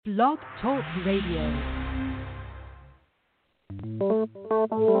Blog Talk Radio.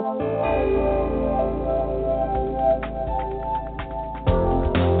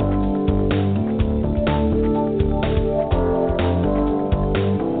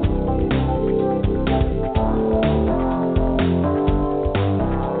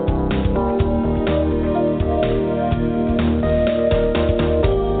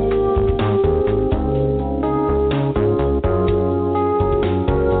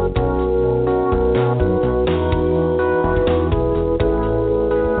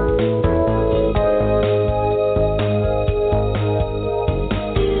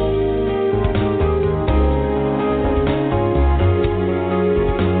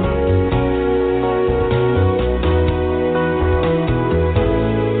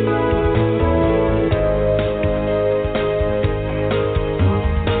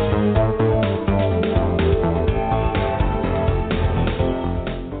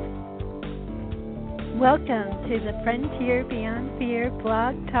 Welcome to the Frontier Beyond Fear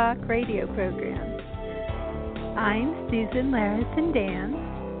Blog Talk Radio program. I'm Susan Larison Dan,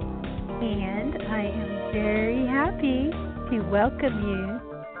 and I am very happy to welcome you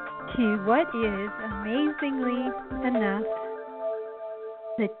to what is, amazingly enough,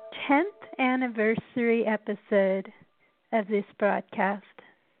 the 10th anniversary episode of this broadcast.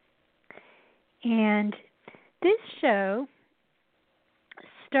 And this show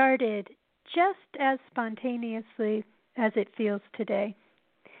started just as spontaneously as it feels today.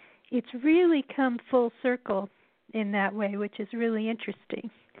 It's really come full circle in that way, which is really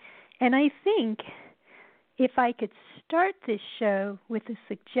interesting. And I think if I could start this show with a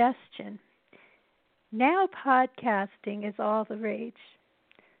suggestion, now podcasting is all the rage.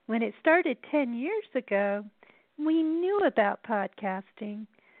 When it started 10 years ago, we knew about podcasting,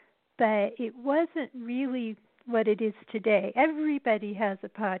 but it wasn't really what it is today. Everybody has a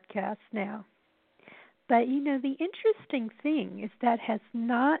podcast now. But, the interesting thing is that has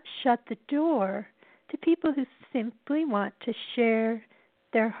not shut the door to people who simply want to share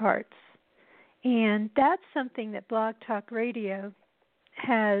their hearts. And that's something that Blog Talk Radio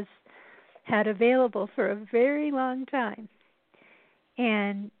has had available for a very long time.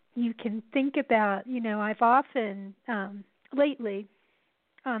 And you can think about, I've often, lately,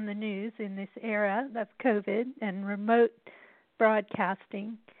 on the news in this era of COVID and remote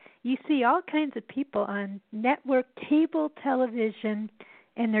broadcasting, you see all kinds of people on network cable television,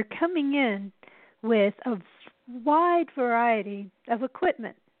 and they're coming in with a wide variety of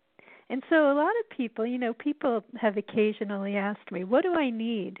equipment. And so a lot of people, people have occasionally asked me, what do I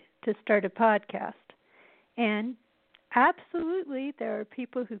need to start a podcast? And absolutely, there are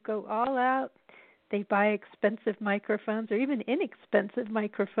people who go all out. They buy expensive microphones or even inexpensive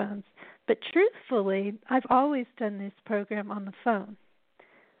microphones. But truthfully, I've always done this program on the phone.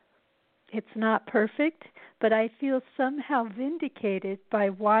 It's not perfect, but I feel somehow vindicated by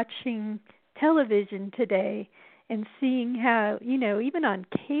watching television today and seeing how, even on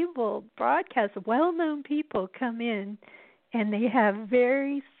cable broadcasts, well-known people come in and they have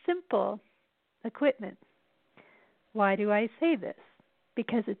very simple equipment. Why do I say this?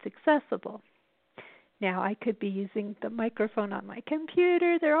 Because it's accessible. Now, I could be using the microphone on my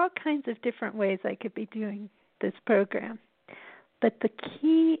computer. There are all kinds of different ways I could be doing this program. But the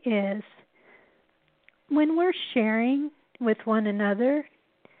key is when we're sharing with one another,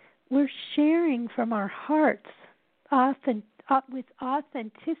 we're sharing from our hearts with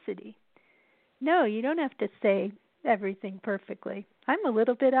authenticity. No, you don't have to say everything perfectly. I'm a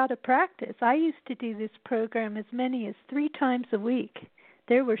little bit out of practice. I used to do this program as many as 3 times a week.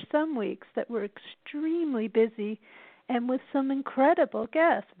 There were some weeks that were extremely busy and with some incredible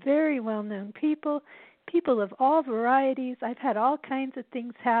guests, very well-known people, people of all varieties. I've had all kinds of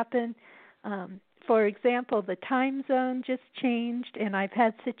things happen. For example, the time zone just changed, and I've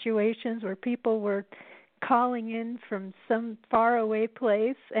had situations where people were calling in from some faraway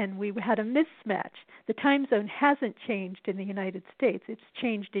place, and we had a mismatch. The time zone hasn't changed in the United States. It's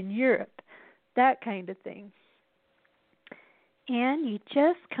changed in Europe, that kind of thing. And you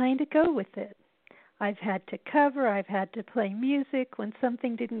just kind of go with it. I've had to cover, I've had to play music. When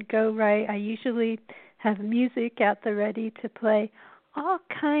something didn't go right, I usually have music at the ready to play. All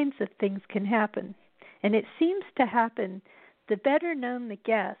kinds of things can happen. And it seems to happen, the better known the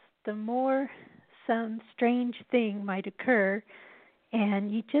guest, the more some strange thing might occur.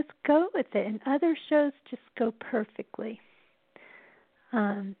 And you just go with it. And other shows just go perfectly.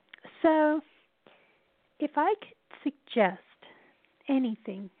 So if I could suggest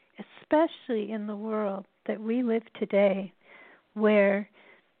anything, especially in the world that we live today, where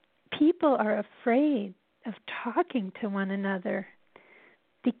people are afraid of talking to one another,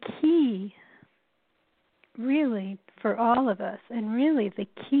 the key really for all of us, and really the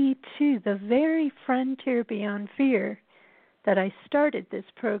key to the very frontier beyond fear that I started this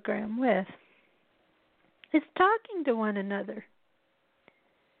program with, is talking to one another.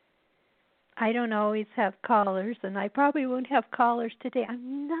 I don't always have callers, and I probably won't have callers today.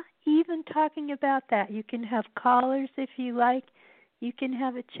 I'm not even talking about that. You can have callers if you like. You can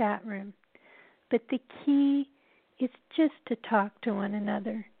have a chat room. But the key is just to talk to one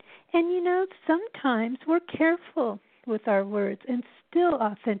another. And sometimes we're careful with our words and still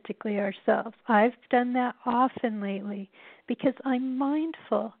authentically ourselves. I've done that often lately because I'm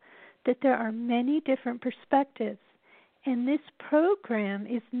mindful that there are many different perspectives. And this program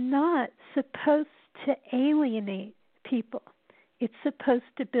is not supposed to alienate people. It's supposed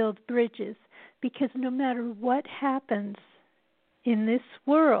to build bridges, because no matter what happens in this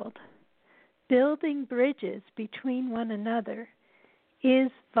world, building bridges between one another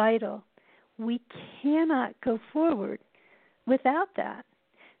is vital. We cannot go forward without that.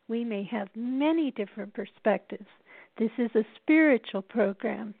 We may have many different perspectives. This is a spiritual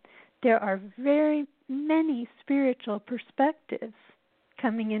program. There are very many spiritual perspectives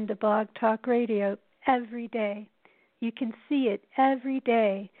coming into Blog Talk Radio every day. You can see it every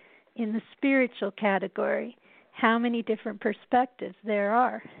day in the spiritual category, how many different perspectives there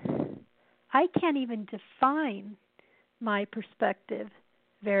are. I can't even define my perspective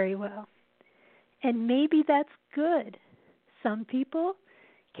very well. And maybe that's good. Some people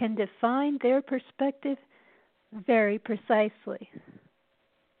can define their perspective very precisely.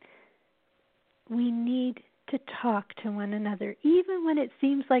 We need to talk to one another, even when it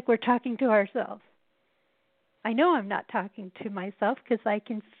seems like we're talking to ourselves. I know I'm not talking to myself because I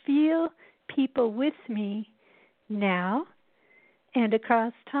can feel people with me now and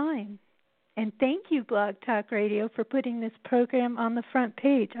across time. And thank you, Blog Talk Radio, for putting this program on the front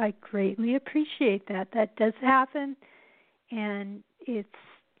page. I greatly appreciate that. That does happen, and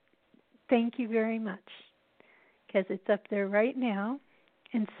thank you very much, because it's up there right now.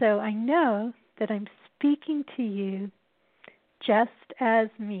 And so I know that I'm speaking to you just as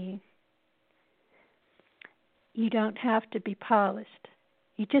me. You don't have to be polished.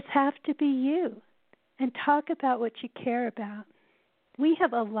 You just have to be you and talk about what you care about. We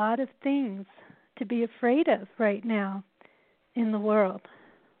have a lot of things to be afraid of right now in the world.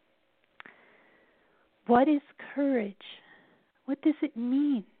 What is courage? What does it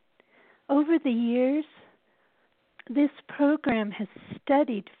mean? Over the years, this program has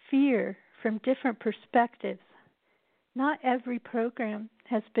studied fear from different perspectives. Not every program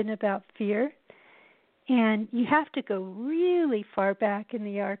has been about fear, and you have to go really far back in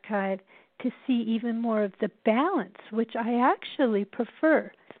the archive to see even more of the balance, which I actually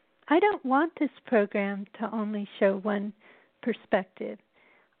prefer. I don't want this program to only show one perspective.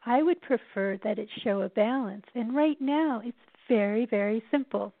 I would prefer that it show a balance. And right now, it's very, very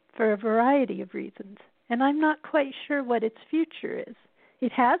simple for a variety of reasons. And I'm not quite sure what its future is.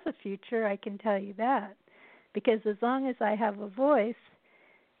 It has a future, I can tell you that, because as long as I have a voice,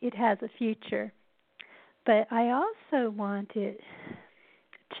 it has a future. But I also want it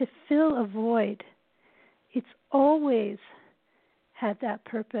to fill a void. It's always had that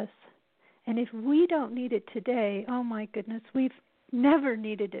purpose. And if we don't need it today, oh my goodness, we've never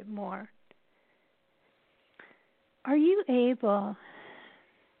needed it more. Are you able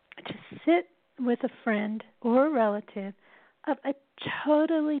to sit with a friend or a relative of a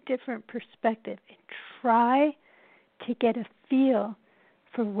totally different perspective and try to get a feel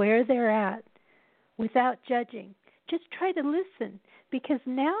for where they're at without judging? Just try to listen, because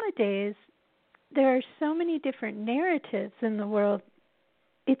nowadays there are so many different narratives in the world.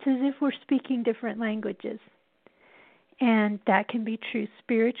 It's as if we're speaking different languages. And that can be true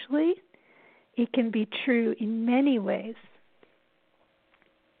spiritually. It can be true in many ways.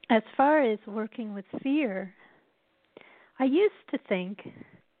 As far as working with fear, I used to think,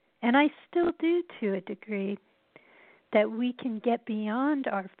 and I still do to a degree, that we can get beyond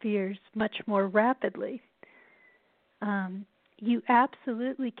our fears much more rapidly. You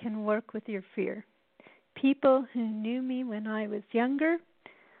absolutely can work with your fear. People who knew me when I was younger,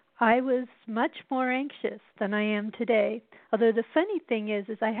 I was much more anxious than I am today. Although the funny thing is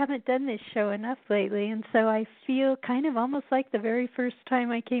I haven't done this show enough lately, and so I feel kind of almost like the very first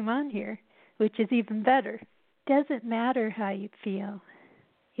time I came on here, which is even better. Doesn't matter how you feel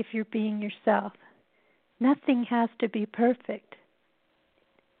if you're being yourself. Nothing has to be perfect.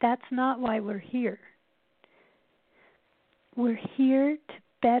 That's not why we're here. We're here to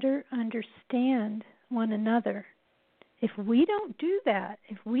better understand one another. If we don't do that,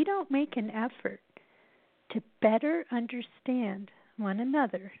 if we don't make an effort to better understand one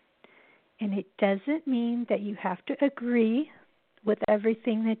another. And it doesn't mean that you have to agree with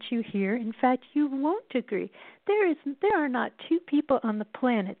everything that you hear. In fact, you won't agree. There are not two people on the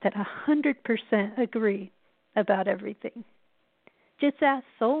planet that 100% agree about everything. Just ask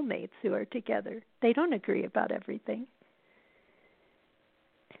soulmates who are together. They don't agree about everything.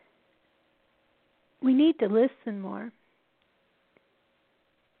 We need to listen more.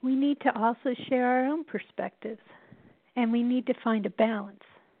 We need to also share our own perspectives, and we need to find a balance.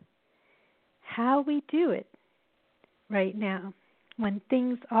 How we do it right now, when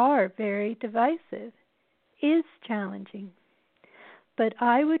things are very divisive, is challenging. But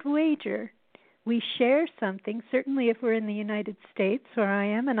I would wager we share something, certainly if we're in the United States, where I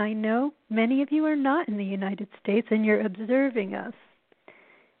am, and I know many of you are not in the United States and you're observing us.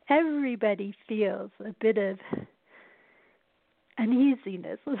 Everybody feels a bit of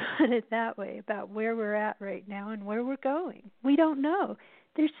uneasiness, let's put it that way, about where we're at right now and where we're going. We don't know.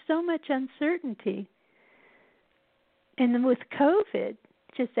 There's so much uncertainty. And then with COVID,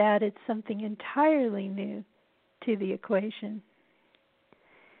 just added something entirely new to the equation.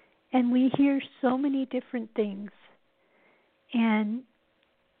 And we hear so many different things. And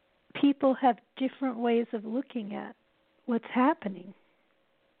people have different ways of looking at what's happening.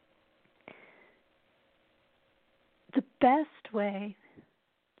 The best way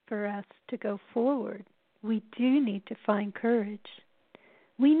for us to go forward, we do need to find courage.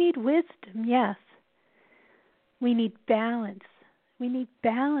 We need wisdom, yes. We need balance. We need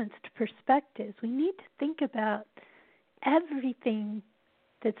balanced perspectives. We need to think about everything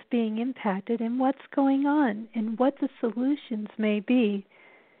that's being impacted and what's going on and what the solutions may be.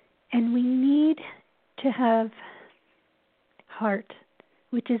 And we need to have heart,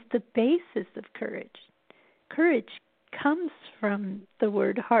 which is the basis of courage. Courage comes from the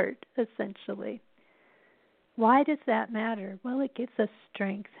word heart, essentially. Why does that matter? Well, it gives us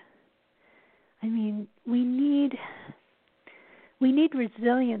strength. I mean, we need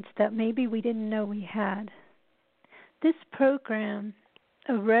resilience that maybe we didn't know we had. This program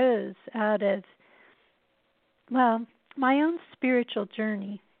arose out of, my own spiritual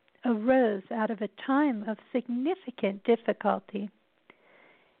journey arose out of a time of significant difficulty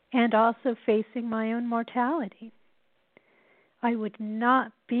and also facing my own mortality. I would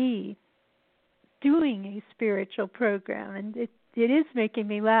not be doing a spiritual program, and it is making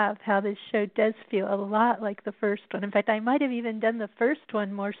me laugh how this show does feel a lot like the first one. In fact, I might have even done the first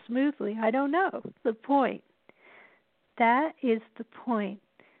one more smoothly. I don't know. The point. That is the point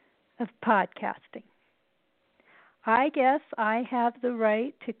of podcasting. I guess I have the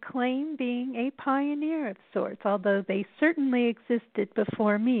right to claim being a pioneer of sorts, although they certainly existed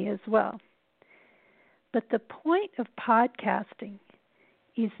before me as well. But the point of podcasting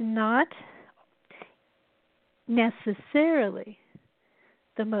is not necessarily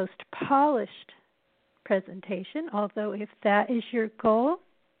the most polished presentation, although if that is your goal,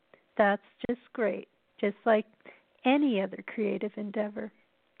 that's just great, just like any other creative endeavor.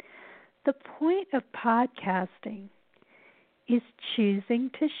 The point of podcasting is choosing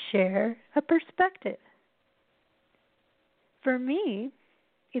to share a perspective. For me,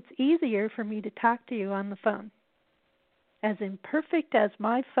 it's easier for me to talk to you on the phone. As imperfect as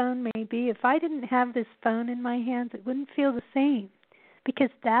my phone may be, if I didn't have this phone in my hands, it wouldn't feel the same,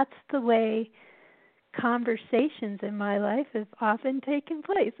 because that's the way conversations in my life have often taken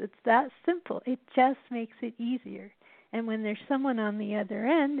place. It's that simple. It just makes it easier. And when there's someone on the other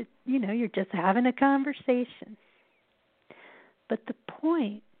end, you're just having a conversation. But the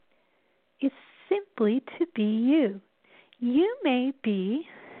point is simply to be you. You may be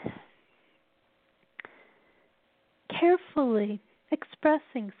carefully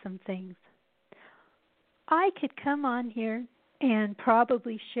expressing some things. I could come on here and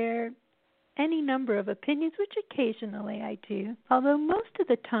probably share any number of opinions, which occasionally I do, although most of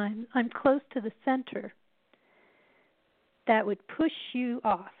the time I'm close to the center. That would push you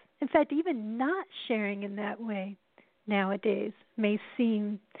off. In fact, even not sharing in that way nowadays may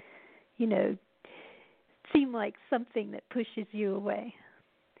seem like something that pushes you away.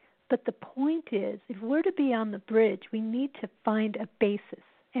 But the point is, if we're to be on the bridge, we need to find a basis.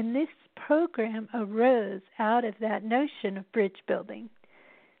 And this program arose out of that notion of bridge building.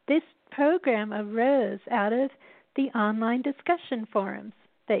 This program arose out of the online discussion forums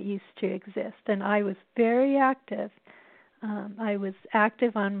that used to exist. And I was very active. I was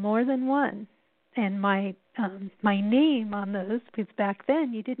active on more than one. And my name on those, because back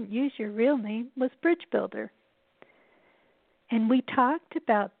then you didn't use your real name, was Bridge Builder. And we talked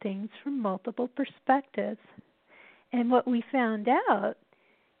about things from multiple perspectives. And what we found out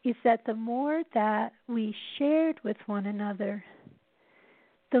is that the more that we shared with one another,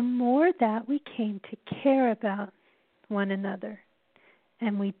 the more that we came to care about one another,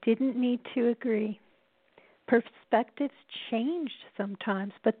 and we didn't need to agree. Perspectives changed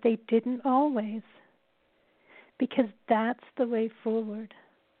sometimes, but they didn't always, because that's the way forward.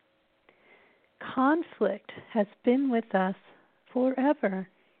 Conflict has been with us forever.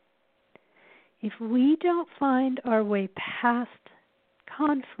 If we don't find our way past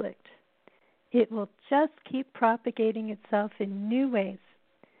conflict, it will just keep propagating itself in new ways.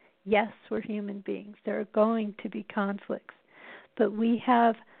 Yes, we're human beings. There are going to be conflicts, but we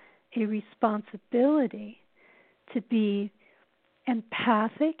have a responsibility to be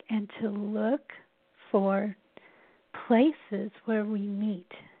empathic and to look for places where we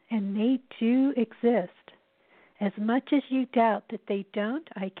meet, and they do exist. As much as you doubt that they don't,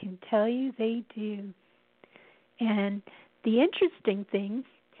 I can tell you they do. And the interesting thing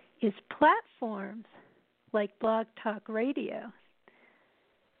is platforms like Blog Talk Radio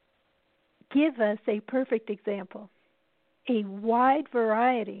give us a perfect example, a wide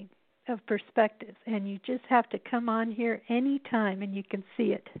variety of perspectives, and you just have to come on here anytime and you can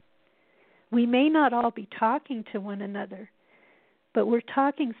see it. We may not all be talking to one another, but we're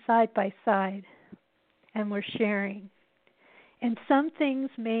talking side by side, and we're sharing. And some things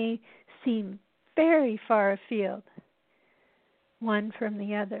may seem very far afield, one from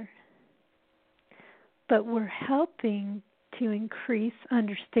the other, but we're helping to increase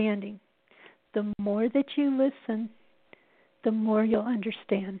understanding. The more that you listen, the more you'll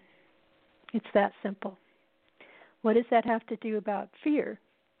understand. It's that simple. What does that have to do about fear?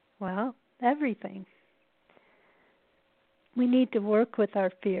 Well, everything. We need to work with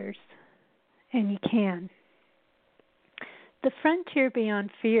our fears, and you can. The Frontier Beyond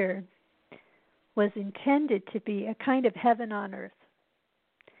Fear was intended to be a kind of heaven on earth,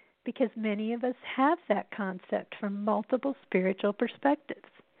 because many of us have that concept from multiple spiritual perspectives.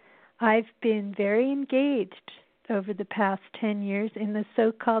 I've been very engaged over the past 10 years in the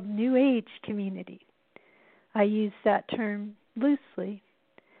so-called New Age community. I use that term loosely.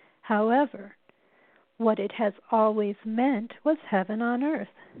 However, what it has always meant was heaven on earth.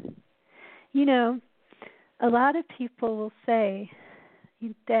 You know, a lot of people will say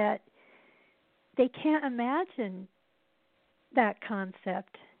that they can't imagine that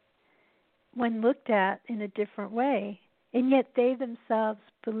concept when looked at in a different way, and yet they themselves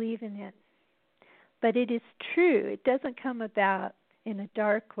believe in it. But it is true. It doesn't come about in a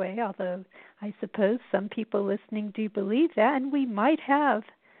dark way, although I suppose some people listening do believe that, and we might have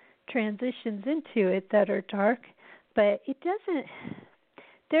transitions into it that are dark, but it doesn't.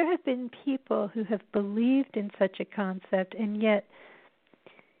 There have been people who have believed in such a concept, and yet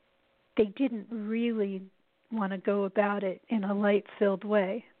they didn't really want to go about it in a light-filled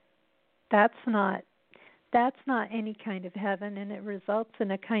way. That's not any kind of heaven, and it results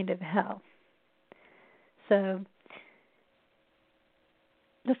in a kind of hell. So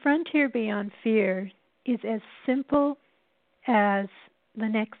the Frontier Beyond Fear is as simple as the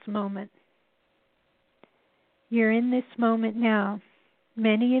next moment. You're in this moment now.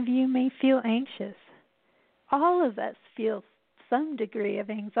 Many of you may feel anxious. All of us feel some degree of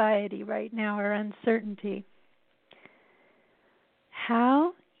anxiety right now or uncertainty.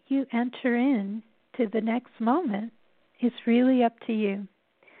 How you enter in to the next moment is really up to you.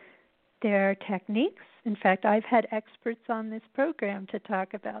 There are techniques. In fact, I've had experts on this program to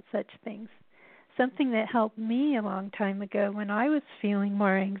talk about such things. Something that helped me a long time ago when I was feeling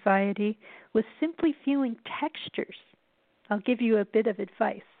more anxiety was simply feeling textures. I'll give you a bit of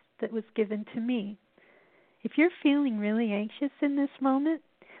advice that was given to me. If you're feeling really anxious in this moment,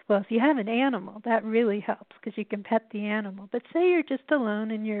 well, if you have an animal, that really helps because you can pet the animal. But say you're just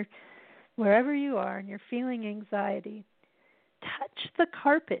alone and you're wherever you are and you're feeling anxiety, touch the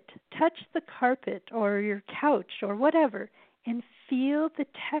carpet or your couch or whatever, and feel the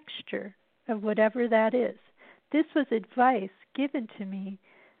texture of whatever that is. This was advice given to me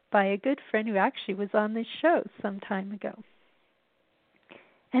by a good friend who actually was on this show some time ago.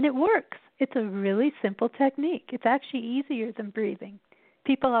 And it works. It's a really simple technique. It's actually easier than breathing.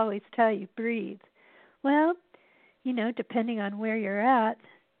 People always tell you, breathe. Well, depending on where you're at,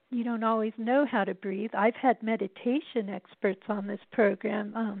 you don't always know how to breathe. I've had meditation experts on this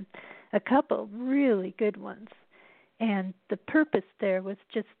program, a couple really good ones. And the purpose there was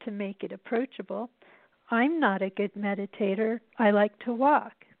just to make it approachable. I'm not a good meditator. I like to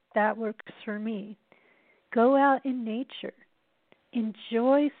walk. That works for me. Go out in nature.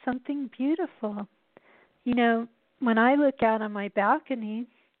 Enjoy something beautiful. When I look out on my balcony,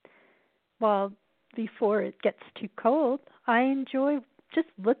 before it gets too cold, I enjoy just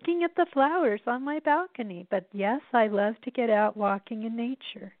looking at the flowers on my balcony. But yes, I love to get out walking in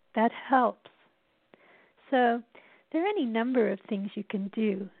nature. That helps. So there are any number of things you can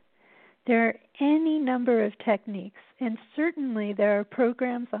do. There are any number of techniques, and certainly there are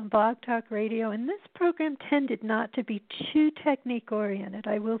programs on Blog Talk Radio, and this program tended not to be too technique-oriented,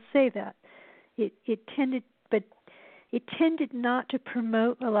 I will say that. It tended not to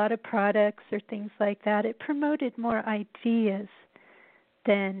promote a lot of products or things like that. It promoted more ideas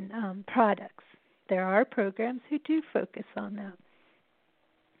than products. There are programs who do focus on that.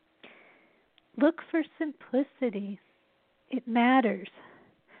 Look for simplicity. It matters.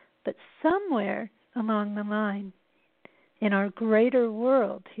 But somewhere along the line, in our greater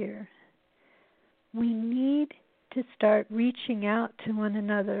world here, we need to start reaching out to one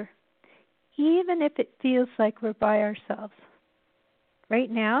another, even if it feels like we're by ourselves. Right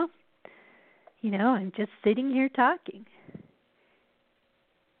now, I'm just sitting here talking.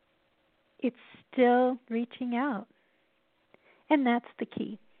 It's still reaching out, and that's the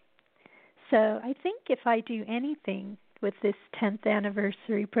key. So I think if I do anything with this 10th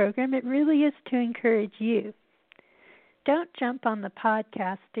anniversary program, it really is to encourage you. Don't jump on the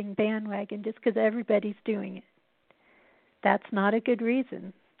podcasting bandwagon just because everybody's doing it. That's not a good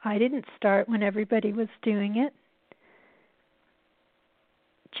reason. I didn't start when everybody was doing it.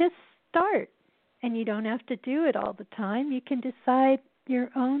 Just start, and you don't have to do it all the time. You can decide your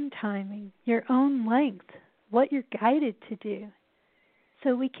own timing, your own length, what you're guided to do,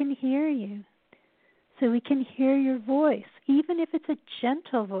 so we can hear you. So we can hear your voice, even if it's a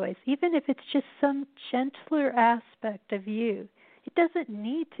gentle voice, even if it's just some gentler aspect of you. It doesn't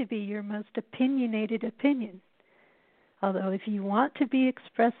need to be your most opinionated opinion. Although if you want to be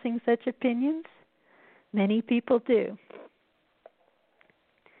expressing such opinions, many people do.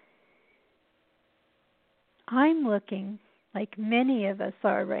 I'm looking, like many of us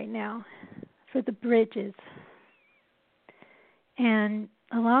are right now, for the bridges. And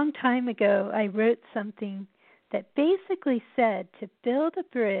a long time ago, I wrote something that basically said to build a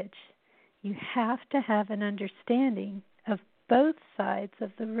bridge, you have to have an understanding of both sides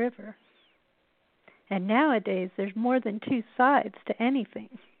of the river. And nowadays, there's more than two sides to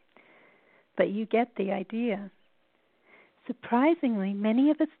anything. But you get the idea. Surprisingly,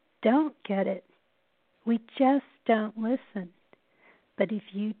 many of us don't get it. We just don't listen. But if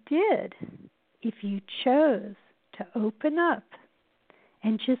you did, if you chose to open up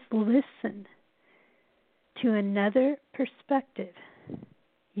and just listen to another perspective,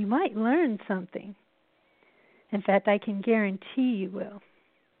 you might learn something. In fact, I can guarantee you will.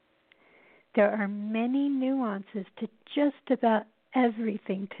 There are many nuances to just about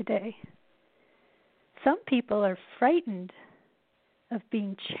everything today. Some people are frightened of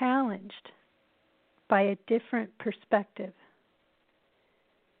being challenged by a different perspective.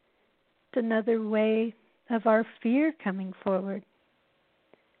 It's another way of our fear coming forward.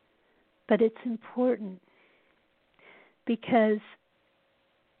 But it's important because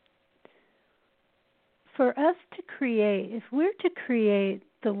for us to create, if we're to create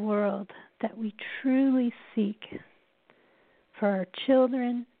the world that we truly seek for our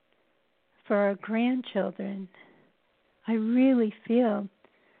children, for our grandchildren, I really feel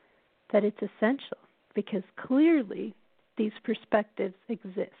that it's essential because clearly these perspectives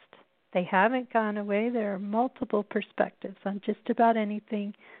exist. They haven't gone away. There are multiple perspectives on just about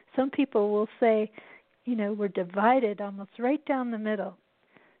anything. Some people will say, we're divided almost right down the middle.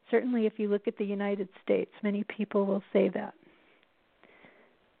 Certainly if you look at the United States, many people will say that.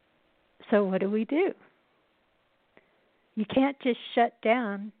 So what do? You can't just shut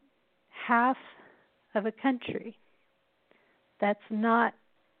down half of a country. That's not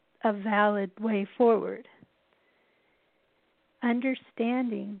a valid way forward.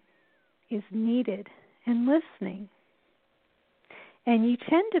 Understanding is needed and listening. And you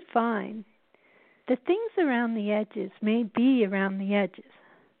tend to find that things around the edges may be around the edges,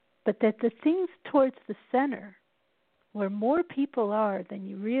 but that the things towards the center, where more people are than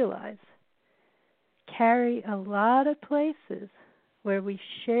you realize, carry a lot of places where we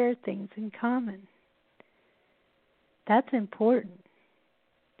share things in common. That's important.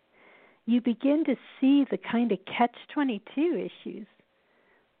 You begin to see the kind of catch-22 issues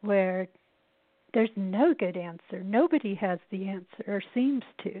where there's no good answer. Nobody has the answer or seems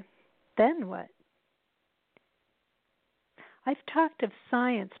to. Then what? I've talked of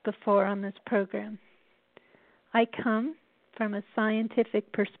science before on this program. I come from a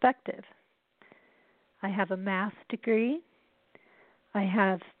scientific perspective. I have a math degree. I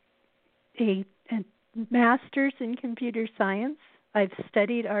have a master's in computer science. I've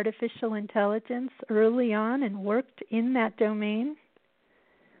studied artificial intelligence early on and worked in that domain.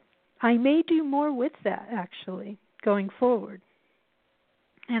 I may do more with that, actually, going forward.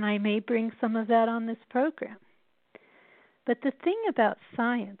 And I may bring some of that on this program. But the thing about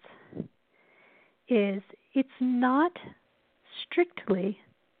science is it's not strictly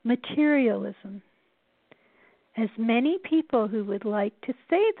materialism. As many people who would like to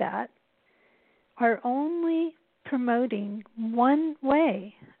say that are only promoting one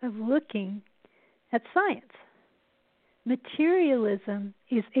way of looking at science. Materialism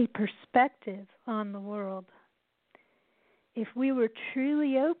is a perspective on the world. If we were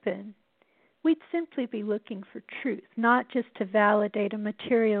truly open, we'd simply be looking for truth, not just to validate a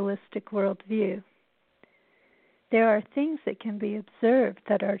materialistic worldview. There are things that can be observed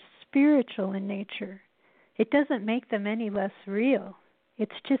that are spiritual in nature. It doesn't make them any less real.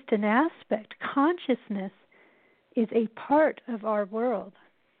 It's just an aspect. Consciousness is a part of our world,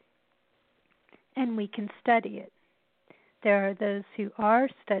 and we can study it. There are those who are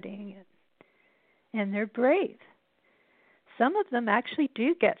studying it, and they're brave. Some of them actually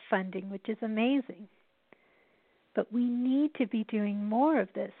do get funding, which is amazing. But we need to be doing more of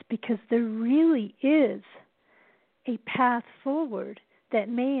this because there really is a path forward that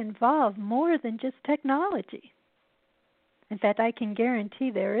may involve more than just technology. In fact, I can guarantee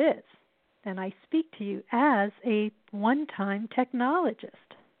there is. And I speak to you as a one-time technologist.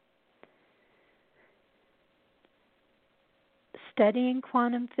 Studying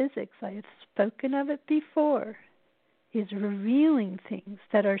quantum physics, I have spoken of it before, is revealing things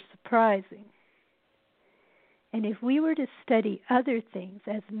that are surprising. And if we were to study other things,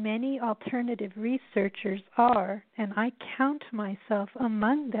 as many alternative researchers are, and I count myself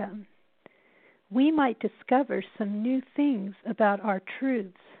among them, we might discover some new things about our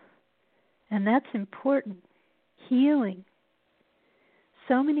truths. And that's important. Healing.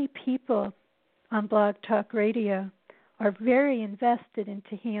 So many people on Blog Talk Radio are very invested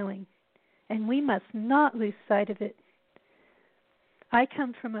into healing, and we must not lose sight of it. I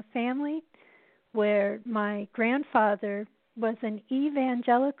come from a family where my grandfather was an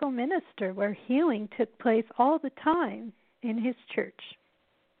evangelical minister where healing took place all the time in his church.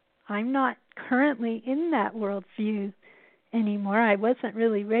 I'm not currently in that worldview anymore. I wasn't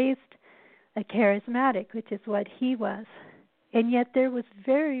really raised a charismatic, which is what he was. And yet there was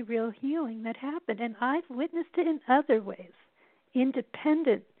very real healing that happened, and I've witnessed it in other ways,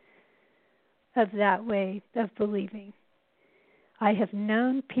 independent of that way of believing. I have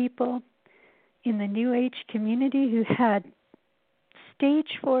known people in the New Age community who had stage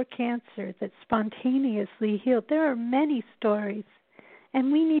 4 cancer that spontaneously healed. There are many stories,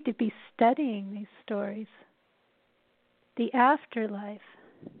 and we need to be studying these stories. The afterlife.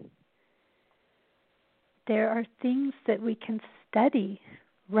 There are things that we can study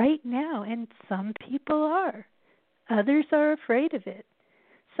right now, and some people are. Others are afraid of it.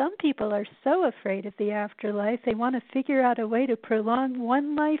 Some people are so afraid of the afterlife, they want to figure out a way to prolong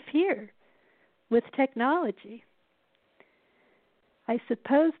one life here with technology. I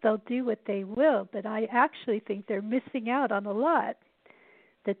suppose they'll do what they will, but I actually think they're missing out on a lot,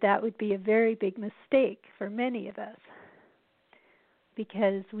 that would be a very big mistake for many of us,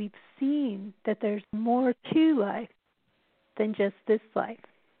 because we've seen that there's more to life than just this life.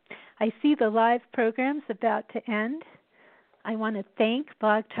 I see the live program's about to end. I want to thank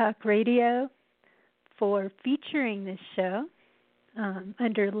Blog Talk Radio for featuring this show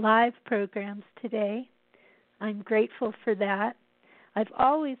under live programs today. I'm grateful for that. I've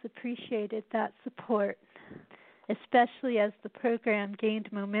always appreciated that support, especially as the program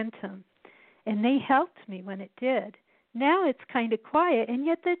gained momentum. And they helped me when it did. Now it's kind of quiet, and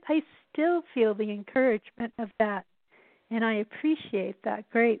yet that I still feel the encouragement of that. And I appreciate that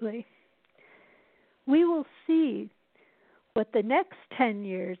greatly. We will see what the next 10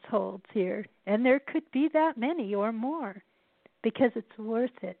 years holds here, and there could be that many or more, because it's worth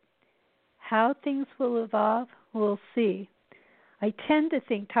it. How things will evolve, we'll see. I tend to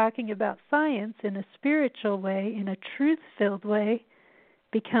think talking about science in a spiritual way, in a truth-filled way,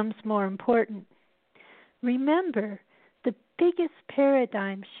 becomes more important. Remember, the biggest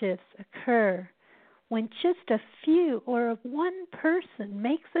paradigm shifts occur when just a few or one person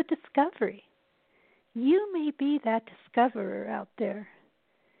makes a discovery. You may be that discoverer out there.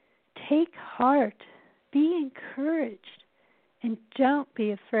 Take heart, be encouraged, and don't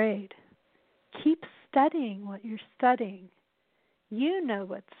be afraid. Keep studying what you're studying. You know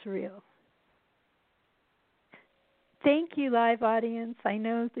what's real. Thank you, live audience. I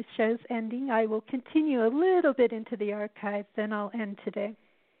know the show's ending. I will continue a little bit into the archive, then I'll end today.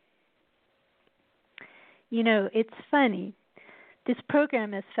 You know, it's funny. this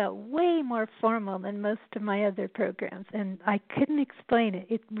program has felt way more formal than most of my other programs, and I couldn't explain it.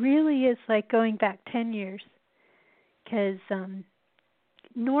 It really is like going back 10 years, because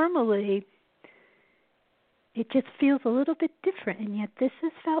normally it just feels a little bit different, and yet this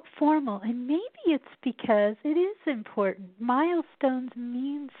has felt formal, and maybe it's because it is important. Milestones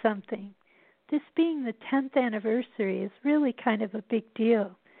mean something. This being the 10th anniversary is really kind of a big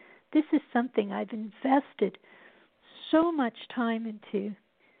deal. This is something I've invested so much time into.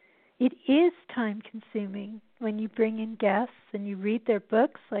 It is time consuming when you bring in guests and you read their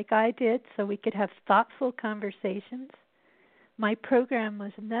books like I did so we could have thoughtful conversations. My program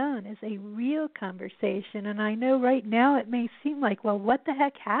was known as a real conversation, and I know right now it may seem like, well, what the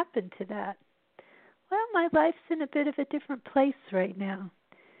heck happened to that? Well, my life's in a bit of a different place right now,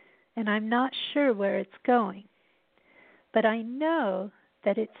 and I'm not sure where it's going. But I know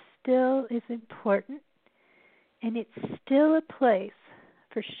that it still is important, and it's still a place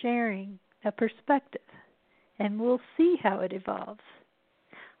for sharing a perspective, and we'll see how it evolves.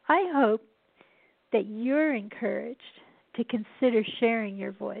 I hope that you're encouraged to consider sharing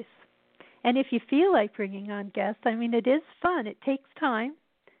your voice. And if you feel like bringing on guests, I mean, it is fun. It takes time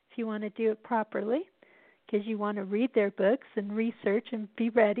if you want to do it properly, because you want to read their books and research and be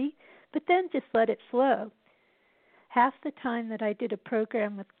ready, but then just let it flow. Half the time that I did a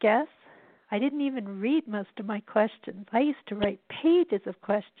program with guests, I didn't even read most of my questions. I used to write pages of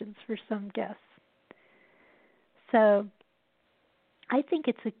questions for some guests. So I think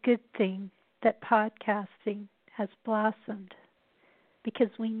it's a good thing that podcasting has blossomed, because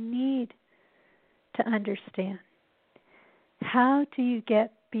we need to understand, how do you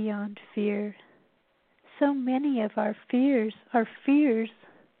get beyond fear? So many of our fears are fears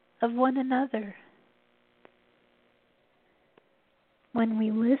of one another. When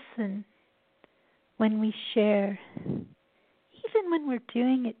we listen, when we share, even when we're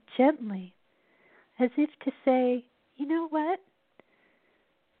doing it gently, as if to say, you know what,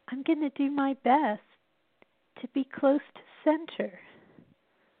 I'm going to do my best to be close to center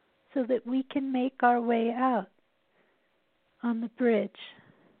so that we can make our way out on the bridge,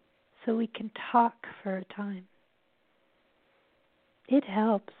 so we can talk for a time. It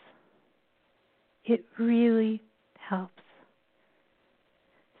helps. It really helps.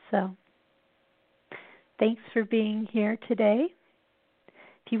 So, thanks for being here today.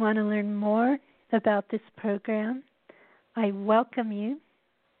 If you want to learn more about this program, I welcome you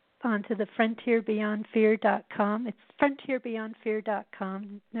onto the frontierbeyondfear.com. It's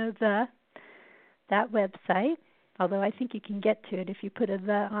frontierbeyondfear.com. That website, although I think you can get to it if you put a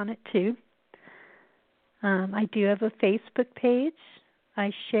 "the" on it too. I do have a Facebook page.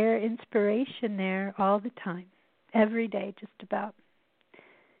 I share inspiration there all the time, every day just about.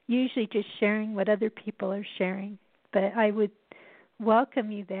 Usually just sharing what other people are sharing, but I would welcome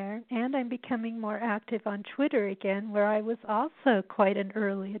you there. And I'm becoming more active on Twitter again, where I was also quite an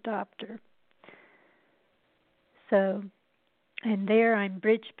early adopter. So, and there I'm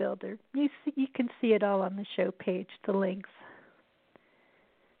Bridge Builder. You can see it all on the show page, the links.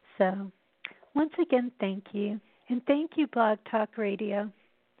 So, once again, thank you. And thank you, Blog Talk Radio.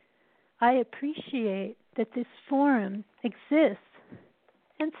 I appreciate that this forum exists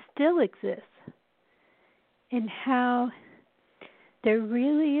and still exists, and how there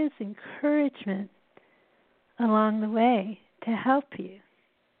really is encouragement along the way to help you.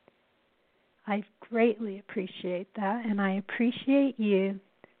 I greatly appreciate that, and I appreciate you,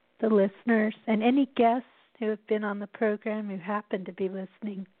 the listeners, and any guests who have been on the program who happen to be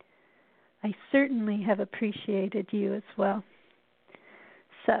listening. I certainly have appreciated you as well.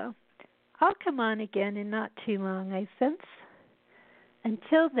 So, I'll come on again in not too long, I sense.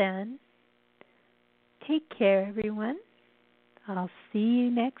 Until then, take care, everyone. I'll see you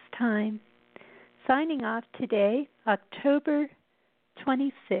next time. Signing off today, October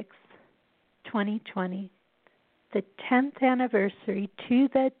 26th, 2020, the 10th anniversary to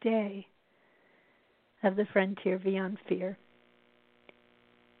the day of the Frontier Beyond Fear.